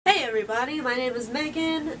everybody, my name is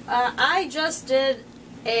Megan. I just did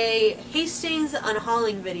a Hastings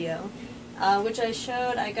unhauling video, which I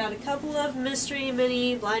showed. I got a couple of mystery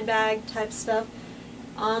mini blind bag type stuff,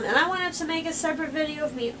 and I wanted to make a separate video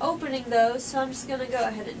of me opening those, so I'm just going to go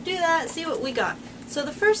ahead and do that, see what we got. So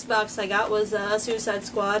the first box I got was Suicide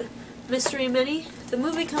Squad mystery mini. The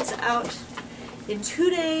movie comes out in 2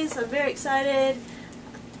 days. I'm very excited.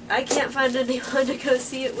 I can't find anyone to go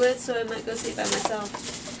see it with, so I might go see it by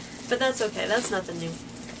myself. But that's okay, that's nothing new.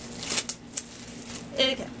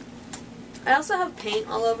 Okay. I also have paint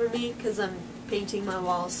all over me because I'm painting my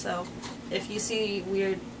walls, so if you see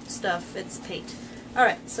weird stuff, it's paint.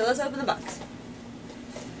 Alright, so let's open the box.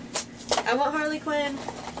 I want Harley Quinn.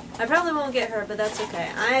 I probably won't get her, but that's okay.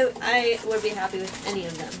 I would be happy with any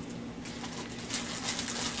of them.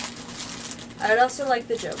 I would also like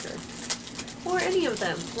the Joker. Or any of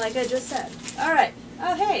them, like I just said. Alright.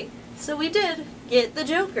 Oh, hey. So we did get the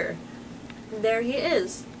Joker. There he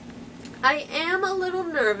is. I am a little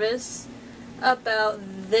nervous about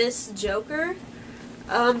this Joker,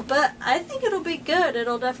 but I think it'll be good.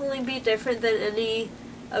 It'll definitely be different than any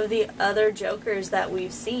of the other Jokers that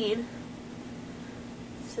we've seen.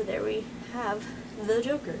 So there we have the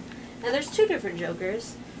Joker. And there's two different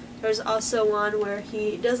Jokers. There's also one where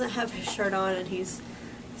he doesn't have his shirt on and he's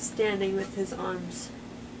standing with his arms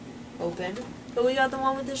open. But we got the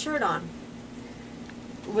one with his shirt on,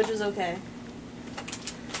 which is okay.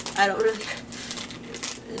 I don't really...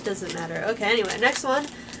 It doesn't matter. Okay, anyway, next one.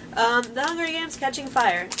 The Hunger Games Catching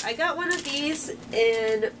Fire. I got one of these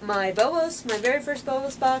in my Bobos, my very first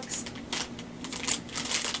Bobos box.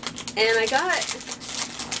 And I got...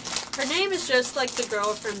 Her name is just like the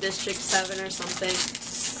girl from District 7 or something.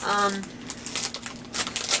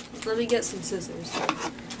 Let me get some scissors.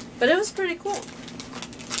 But it was pretty cool.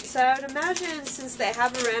 So I would imagine, since they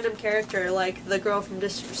have a random character like the girl from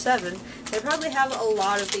District 7, they probably have a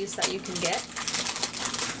lot of these that you can get.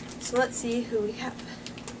 So let's see who we have.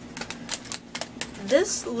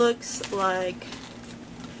 This looks like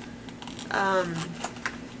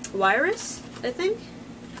Virus, I think.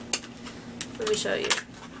 Let me show you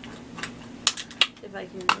if I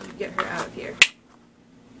can get her out of here.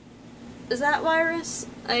 Is that Virus?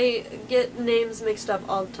 I get names mixed up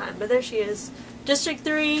all the time, but there she is. District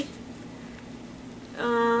 3,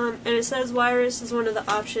 and it says Virus is one of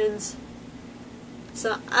the options.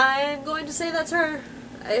 So I'm going to say that's her.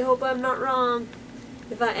 I hope I'm not wrong.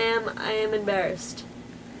 If I am embarrassed.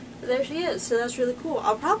 But there she is, so that's really cool.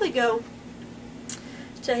 I'll probably go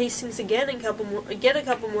to Hastings again and get a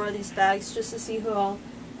couple more of these bags just to see who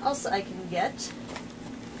else I can get.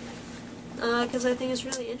 Because I think it's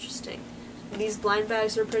really interesting. These blind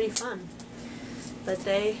bags are pretty fun, but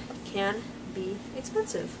they can be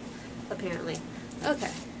expensive, apparently.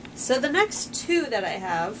 Okay, so the next two that I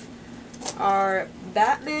have are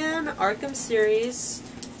Batman Arkham series,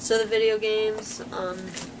 so the video games. I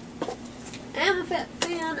am a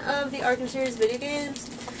fan of the Arkham series video games.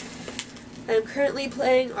 I'm currently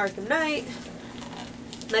playing Arkham Knight.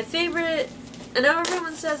 My favorite, I know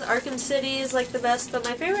everyone says Arkham City is like the best, but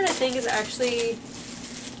my favorite I think is actually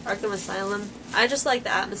Arkham Asylum. I just like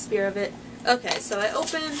the atmosphere of it. Okay, so I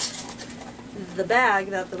opened the bag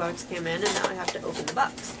that the box came in, and now I have to open the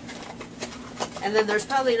box. And then there's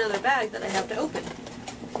probably another bag that I have to open.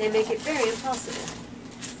 They make it very impossible.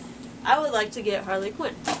 I would like to get Harley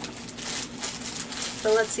Quinn.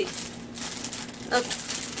 So let's see.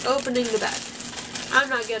 Okay, opening the bag. I'm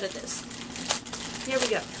not good at this. Here we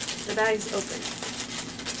go. The bag's open.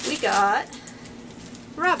 We got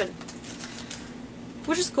Robin,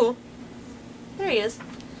 which is cool. There he is.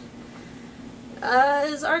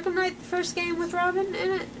 Is Arkham Knight the first game with Robin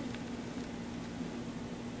in it?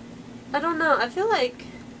 I don't know. I feel like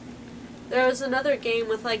there was another game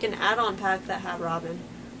with like an add-on pack that had Robin,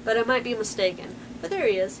 but I might be mistaken. But there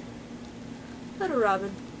he is. Little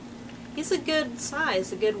Robin. He's a good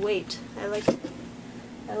size, a good weight. I like it.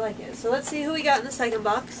 I like it. So let's see who we got in the second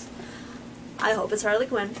box. I hope it's Harley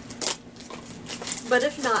Quinn. But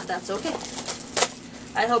if not, that's okay.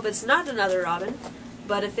 I hope it's not another Robin,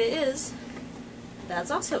 but if it is,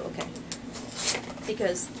 that's also okay.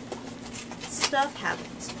 Because stuff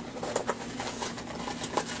happens.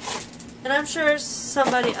 And I'm sure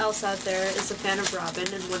somebody else out there is a fan of Robin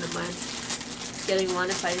and wouldn't mind getting one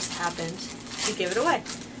if I just happened to give it away.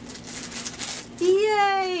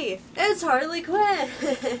 Yay! It's Harley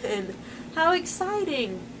Quinn! How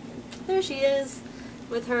exciting! There she is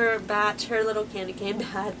with her bat, her little candy cane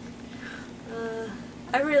bat.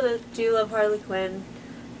 I really do love Harley Quinn.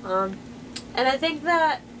 And I think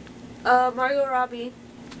that Margot Robbie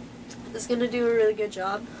is going to do a really good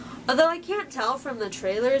job. Although I can't tell from the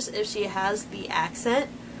trailers if she has the accent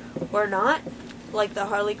or not, like the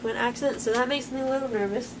Harley Quinn accent, so that makes me a little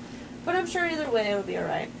nervous. But I'm sure either way it'll be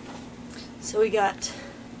alright. So we got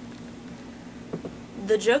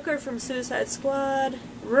the Joker from Suicide Squad,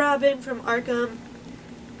 Robin from Arkham,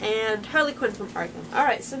 and Harley Quinn from Arkham.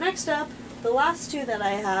 Alright, so next up, the last two that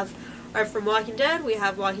I have are from Walking Dead. We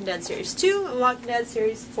have Walking Dead Series 2 and Walking Dead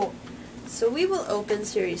Series 4. So we will open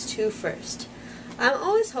Series 2 first. I'm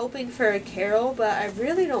always hoping for a Carol, but I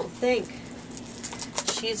really don't think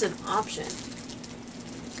she's an option.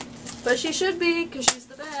 But she should be, because she's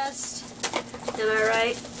the best. Am I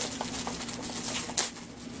right?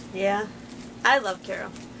 Yeah. I love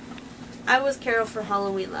Carol. I was Carol for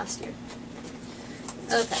Halloween last year.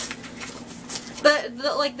 Okay. But,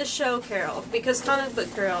 like, the show Carol, because comic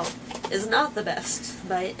book Carol is not the best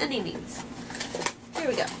by any means. Here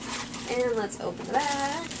we go. And let's open the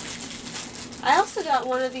bag. I also got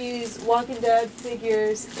one of these Walking Dead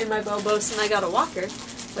figures in my Bobos, and I got a walker,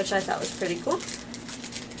 which I thought was pretty cool.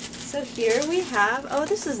 So here we have, oh,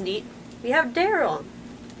 this is neat. We have Daryl,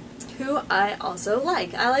 who I also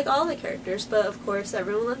like. I like all the characters, but of course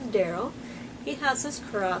everyone loves Daryl. He has his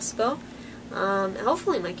crossbow.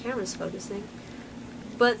 Hopefully my camera's focusing.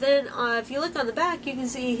 But then if you look on the back, you can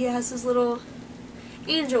see he has his little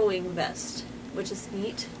angel wing vest, which is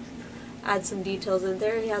neat. Add some details in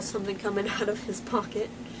there. He has something coming out of his pocket.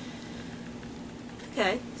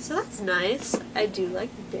 Okay, so that's nice. I do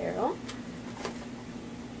like Daryl.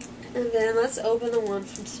 And then let's open the one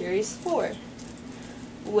from Series 4,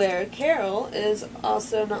 where Carol is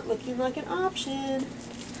also not looking like an option.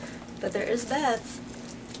 But there is Beth.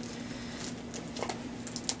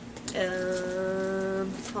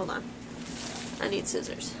 Hold on. I need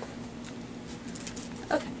scissors.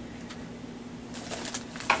 Okay.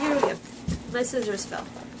 Here we go. My scissors fell.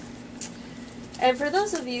 And for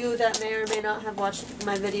those of you that may or may not have watched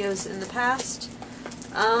my videos in the past,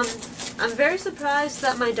 I'm very surprised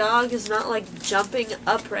that my dog is not like jumping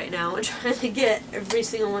up right now and trying to get every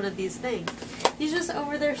single one of these things. He's just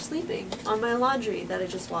over there sleeping on my laundry that I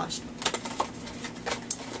just washed.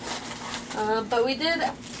 But we did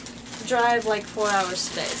drive like 4 hours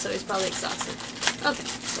today, so he's probably exhausted. Okay,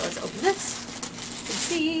 so let's open this and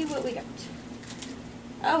see what we got.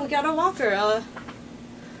 Oh, we got a walker,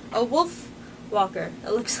 a wolf walker,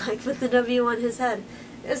 it looks like, with the W on his head.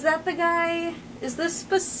 Is that the guy, is this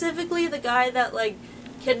specifically the guy that, like,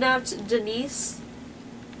 kidnapped Denise?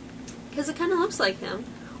 Because it kind of looks like him.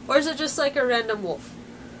 Or is it just like a random wolf?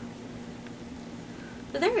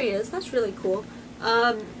 But there he is, that's really cool.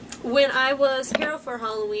 When I was Carol for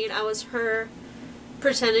Halloween, I was her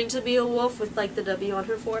pretending to be a wolf with, like, the W on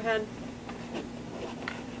her forehead.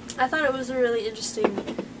 I thought it was a really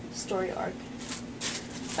interesting story arc.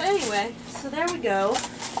 But anyway, so there we go.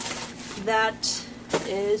 That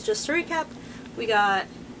is just to recap. We got,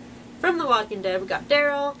 from The Walking Dead, we got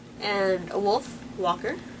Daryl and a wolf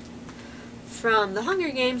walker. From The Hunger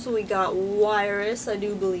Games, we got Wirus, I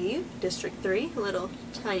do believe, District 3, a little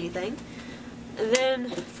tiny thing. And then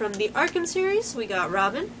from the Arkham series, we got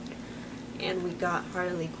Robin, and we got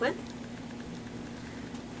Harley Quinn.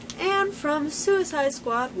 And from Suicide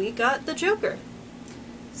Squad, we got the Joker.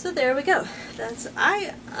 So there we go. That's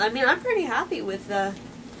I mean, I'm pretty happy with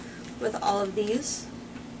all of these.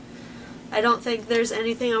 I don't think there's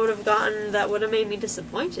anything I would have gotten that would have made me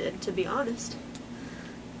disappointed, to be honest.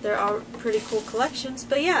 They're all pretty cool collections.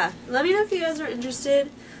 But yeah, let me know if you guys are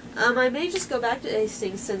interested. I may just go back to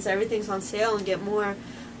Hastings since everything's on sale and get more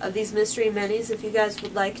of these mystery minis. If you guys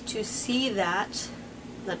would like to see that,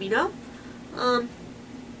 let me know.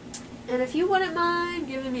 And if you wouldn't mind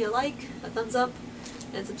giving me a like, a thumbs up,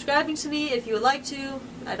 and subscribing to me if you would like to.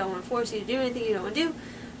 I don't want to force you to do anything you don't want to do.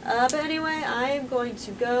 But anyway, I am going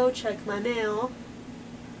to go check my mail,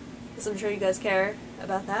 because I'm sure you guys care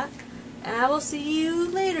about that. And I will see you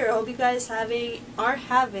later. I hope you guys are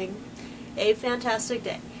having a fantastic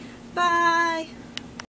day. Bye!